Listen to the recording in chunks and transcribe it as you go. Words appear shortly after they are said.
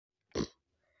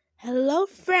Hello,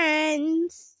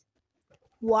 friends.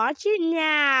 Watch it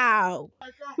now.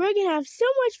 We're going to have so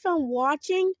much fun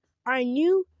watching our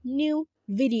new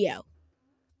video.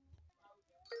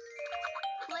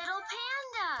 Little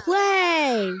Panda.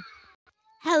 Play.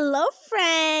 Hello,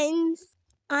 friends.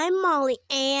 I'm Molly,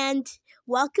 and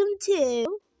welcome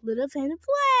to Little Panda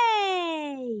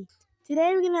Play.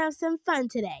 Today, we're going to have some fun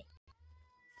today.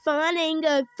 Fun and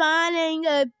good,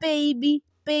 baby,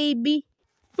 baby.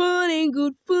 Fun and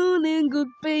good,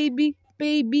 baby,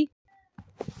 baby.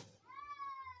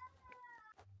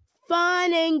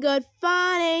 Fun and good,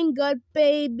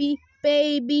 baby,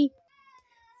 baby.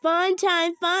 Fun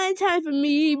time for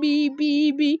me,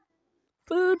 baby.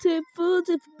 Full tip for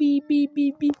me,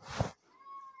 baby.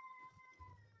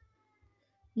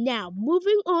 Now,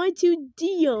 moving on to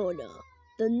Diona,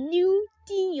 the new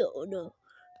Diona.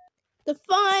 The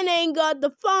fun and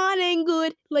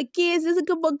good, like kids is a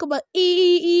come on,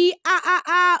 e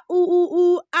ooh ooh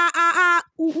ooh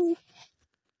ooh ooh.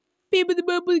 Baby the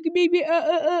bubble baby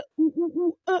ooh ooh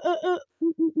ooh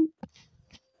ooh.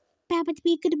 Papa the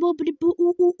beak the bubble the boo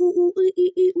ooh ooh ooh ooh.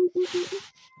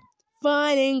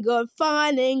 Fun and good,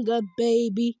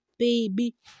 baby,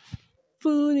 baby.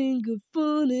 Fun and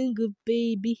good,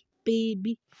 baby,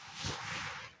 baby.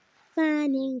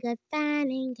 Fun and good,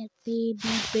 baby,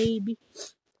 baby.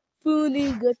 Fun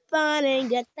and good, fun and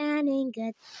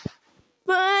good.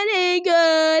 Fun and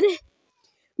good.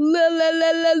 La la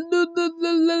la la la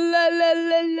la la la la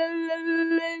la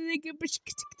la.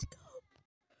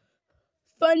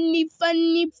 Funny,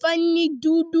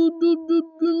 do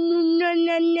na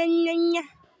na na na na.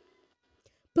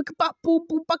 Paka pop poo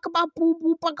poo, paka pop poo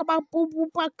poo, paka pop poo poo,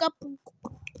 paka poo.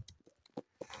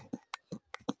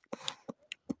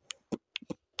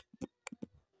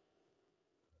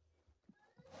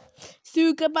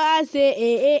 Suka base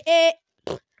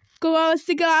Go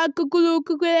cigar, cuckoo,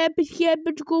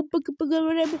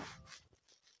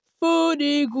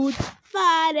 Funny good,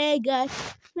 funny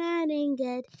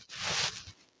good.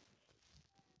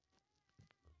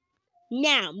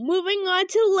 Now, moving on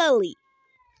to Lily.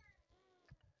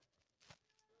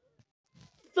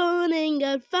 Fun and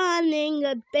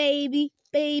good, baby,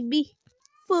 baby.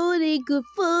 Funny good,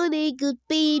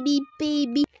 baby,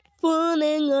 baby. Fun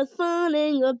and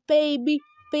good, baby,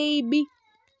 baby.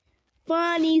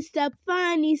 Funny stuff,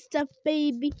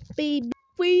 baby, baby.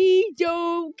 We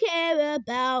don't care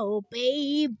about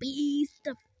baby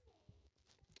stuff.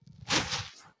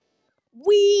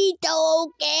 We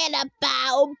don't care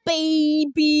about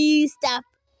baby stuff.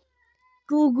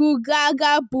 Goo goo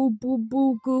gaga boo boo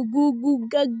boo goo goo goo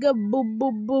gaga boo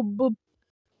boo boo boo.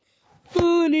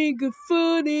 Funny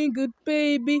good,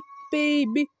 baby,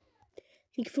 baby.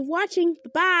 Thank you for watching.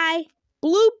 Bye-bye.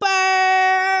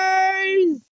 Bloopers!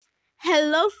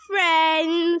 Hello,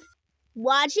 friends.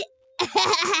 Watch it.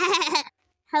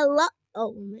 Hello.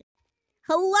 Oh, man.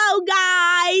 Hello,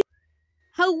 guys.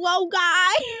 Hello,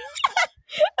 guys.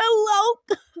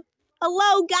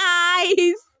 Hello,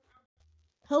 guys.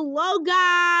 Hello,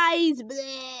 guys.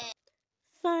 Bleh.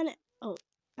 Fun. Oh,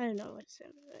 I don't know what to say.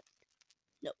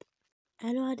 Nope.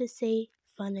 I know how to say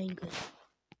fun and good.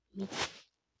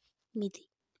 Meaty.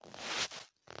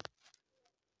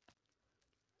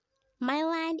 My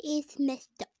line is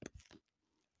messed up.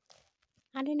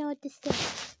 I don't know what to say.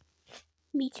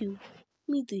 Me too.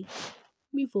 Me three.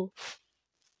 Me four.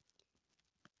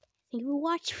 Thank you for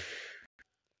watching.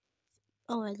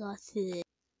 Oh my gosh. Thank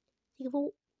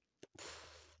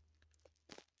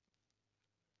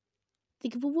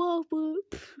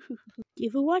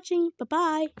you for watching.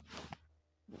 Bye-bye.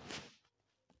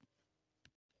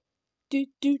 Do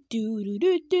do do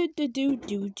do do do do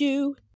do do.